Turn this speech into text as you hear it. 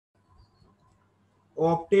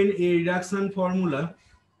obtain a reduction formula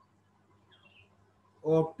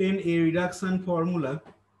obtain a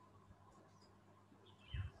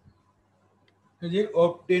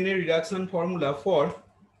reduction formula for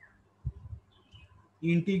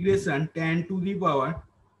integration tan to the power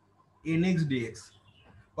nx dx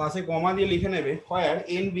পাশে কমা দিয়ে লিখে নেবে where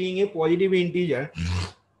n being a positive integer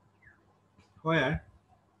where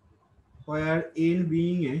n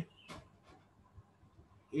being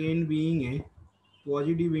a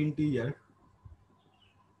positive integer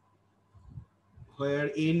where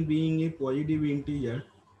n being a positive integer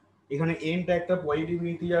এখানে n টা একটা positive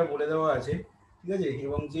integer বলে দেওয়া আছে ঠিক আছে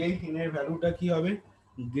এবং যে n এর ভ্যালুটা কি হবে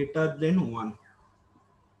গ্রেটার দেন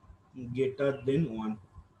 1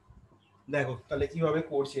 দেখো তাহলে কিভাবে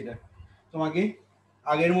করছি এটা তোমাকে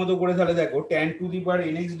আগের মতো করে তাহলে দেখো tan to the power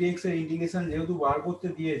nx dx এর ইন্টিগ্রেশন যেহেতু বার করতে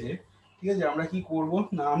দিয়েছে ঠিক আছে আমরা কি করব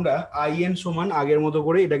না আমরা in সমান আগের মতো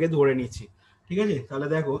করে এটাকে ধরে নিচ্ছি ঠিক আছে তাহলে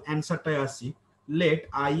দেখো অ্যানসারটাই আসছি let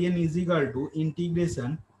in is equal to integration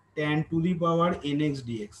tan to the power nx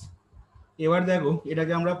dx এবার দেখো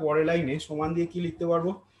এটাকে আমরা পরের লাইনে সমান দিয়ে কি লিখতে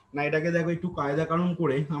পারবো না এটাকে দেখো একটু কায়দা কানুন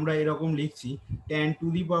করে আমরা এরকম লিখছি tan to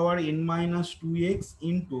the power n-2x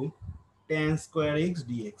into tan square x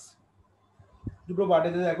dx দুটো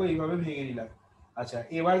পার্টেতে দেখো এইভাবে ভেঙে নিলাম আচ্ছা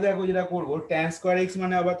এবার দেখো যেটা করব tan স্কয়ার x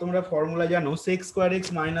মানে আবার তোমরা ফর্মুলা জানো sec স্কয়ার x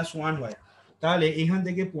 - 1 হয় তাহলে এখান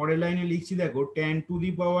থেকে পরের লাইনে লিখছি দেখো tan to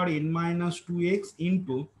the power n-2x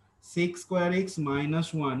into sec square x -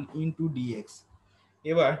 1 into dx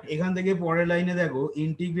এবার এখান থেকে পরের লাইনে দেখো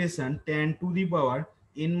integration tan to the power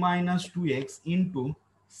n-2x into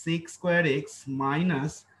sec square x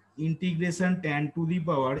minus integration tan to the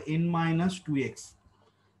power n-2x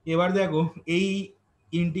এবার দেখো এই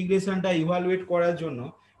ইন্টিগ্রেশনটা ইভালুয়েট করার জন্য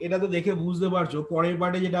এটা তো দেখে বুঝতে পারছো পরের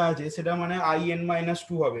পার্টে যেটা আছে সেটা মানে in-2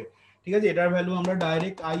 হবে ঠিক আছে এটার ভ্যালু আমরা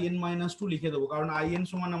ডাইরেক্ট in-2 লিখে দেবো কারণ in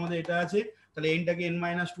সমান আমাদের এটা আছে তাহলে nটাকে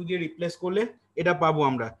n-2 দিয়ে রিপ্লেস করলে এটা পাবো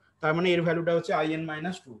আমরা তার মানে এর ভ্যালুটা হচ্ছে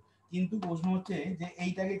in-2 কিন্তু প্রশ্ন হচ্ছে যে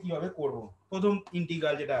এইটাকে কিভাবে করব প্রথম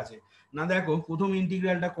ইন্টিগ্রাল যেটা আছে না দেখো প্রথম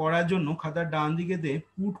ইন্টিগ্রালটা করার জন্য খাতার ডান দিকেতে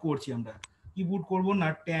পুট করছি আমরা কি পুট করব না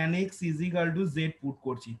tan x = z পুট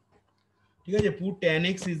করছি ঠিক আছে পুট tan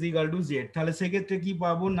x = z তাহলে সেক্ষেত্রে কি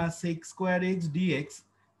পাবো না sec স্কয়ার x dx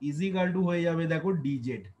 = হয়ে যাবে দেখো dz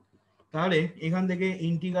তাহলে এখান থেকে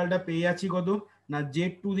ইন্টিগ্রালটা পেয়ে যাচ্ছি কত না z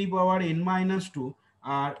to the power n-2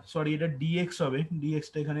 R sorry এটা dx হবে dx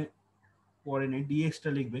টা এখানে পরে নেই dx টা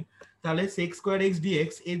লিখবে তাহলে sec স্কয়ার x dx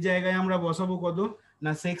এর জায়গায় আমরা বসাবো কত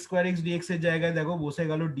না sec স্কয়ার x dx এর জায়গায় দেখো বসে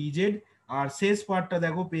গেল dz আর শেষ পার্টটা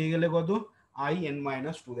দেখো পেয়ে গেলে কত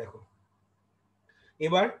in-2 দেখো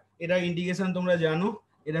এবার এটা ইন্টিগ্রেশন তোমরা জানো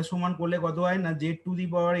এটা সমান করলে কত হয় না z to the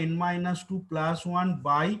power n-2 + 1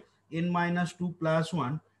 by n-2 +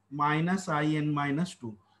 1 minus in-2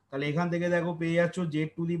 তাহলে এখান থেকে দেখো পেয়ে যাচ্ছ z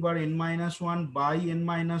to the power n-1 by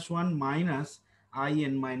n-1 minus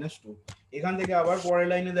in-2 এখান থেকে আবার পরের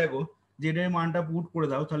লাইনে দেখো z এর মানটা পুট করে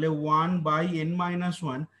দাও তাহলে 1 বাই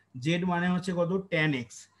n-1 z মানে হচ্ছে কত tan x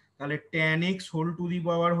তাহলে tan x whole to the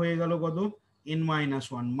পাওয়ার হয়ে গেল কত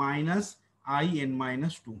n-1 মাইনাস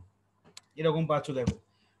in-2 এরকম পাচ্ছ দেখো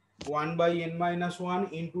 1 by n-1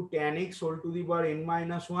 into tan x whole to the power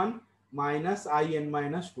n-1 minus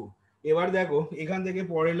in-2 এবার দেখো এখান থেকে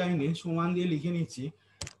পরের লাইনে সমান দিয়ে লিখে নিচ্ছি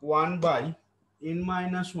 1 বাই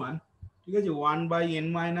n-1 ঠিক আছে 1 বাই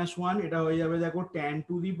n-1 এটা হয়ে যাবে দেখো tan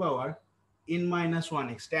to the power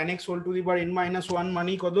n-1x tan x whole to the power n-1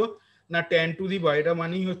 মানেই কত না tan টু দি পাওয়ার এটা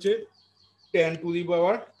মানেই হচ্ছে tan to the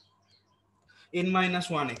power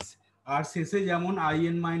n-1x আর শেষে যেমন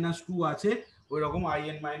in-2 আছে ওই রকম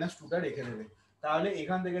in-2 টা রেখে দেবে তাহলে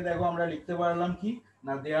এখান থেকে দেখো আমরা লিখতে পারলাম কি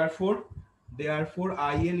না therefore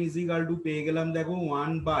in = পেয়ে গেলাম দেখো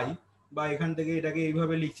 1 বাই বা এখান থেকে এটাকে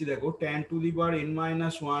এইভাবে লিখছি দেখো tan to the power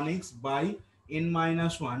n-1x by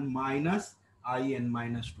n-1 minus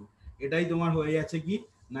in-2 এটাই তোমার হয়ে যাচ্ছে কি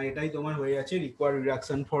না এটাই তোমার হয়ে যাচ্ছে রিকোয়ার্ড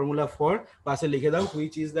রিডাকশন ফর্মুলা ফর পাশে লিখে দাও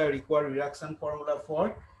which is the required reduction formula for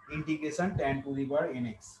integration tan to the power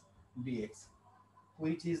nx dx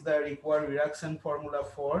which is the required reduction formula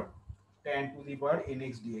for tan to the power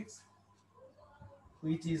nx dx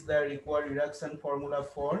which is the required reduction formula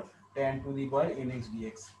for tan to the power nx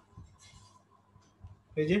dx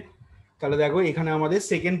এই যে তাহলে দেখো এখানে আমাদের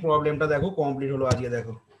second প্রবলেমটা দেখো complete হলো আজকে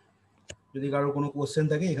দেখো যদি কারো কোনো কোশ্চেন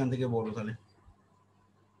থাকে এখান থেকে বলো তাহলে